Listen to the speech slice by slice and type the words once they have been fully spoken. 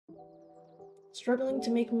Struggling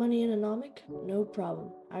to make money in Anomic? No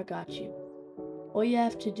problem, I got you. All you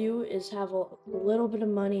have to do is have a little bit of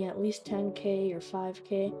money, at least 10k or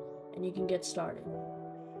 5k, and you can get started.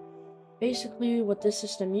 Basically, what this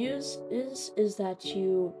system is that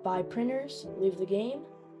you buy printers, leave the game,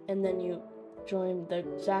 and then you join the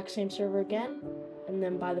exact same server again, and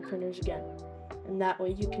then buy the printers again. And that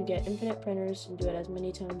way you can get infinite printers and do it as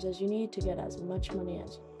many times as you need to get as much money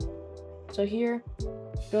as you need. So here,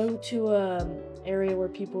 go to an area where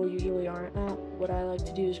people usually aren't at. What I like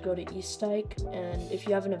to do is go to East Stike, and if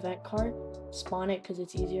you have an event card, spawn it because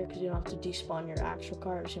it's easier because you don't have to despawn your actual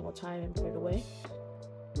card every single time and put it away.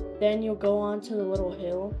 Then you'll go on to the little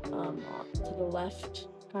hill, to the left,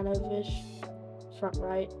 kind of ish, front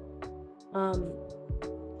right.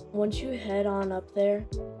 Once you head on up there,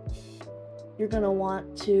 you're gonna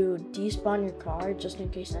want to despawn your card just in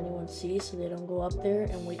case anyone sees, so they don't go up there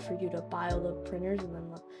and wait for you to buy all the printers and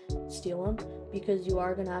then steal them, because you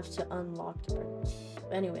are gonna have to unlock the printers.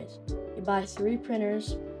 But anyways, you buy 3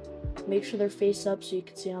 printers, make sure they're face up so you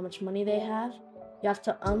can see how much money they have. You have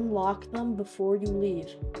to unlock them before you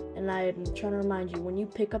leave. And I'm trying to remind you, when you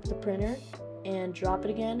pick up the printer and drop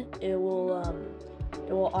it again, it will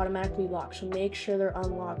automatically lock. So make sure they're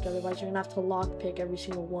unlocked, otherwise you're gonna have to lock pick every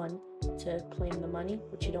single one to claim the money,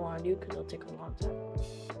 which you don't want to do because it'll take a long time.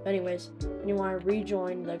 But anyways, then you want to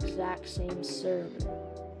rejoin the exact same server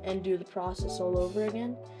and do the process all over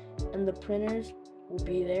again, and the printers will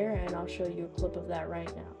be there, and I'll show you a clip of that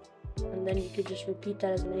right now. And then you could just repeat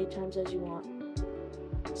that as many times as you want.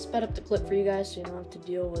 Sped up the clip for you guys so you don't have to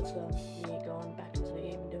deal with me going back into the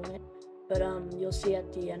game and doing it. But you'll see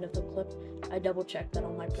at the end of the clip, I double checked that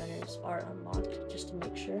all my printers are unlocked just to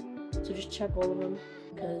make sure. So just check all of them,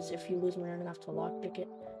 because if you lose them, you're gonna have to lockpick it.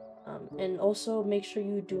 And also make sure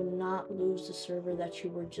you do not lose the server that you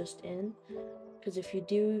were just in, because if you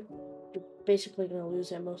do, you're basically gonna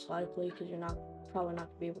lose it most likely, because you're probably not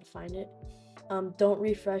gonna be able to find it. Don't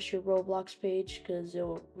refresh your Roblox page, because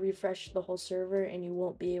it'll refresh the whole server and you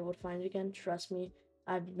won't be able to find it again. Trust me,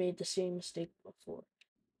 I've made the same mistake before.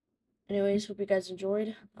 Anyways, hope you guys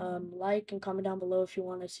enjoyed. Like and comment down below if you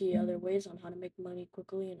want to see other ways on how to make money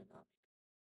quickly and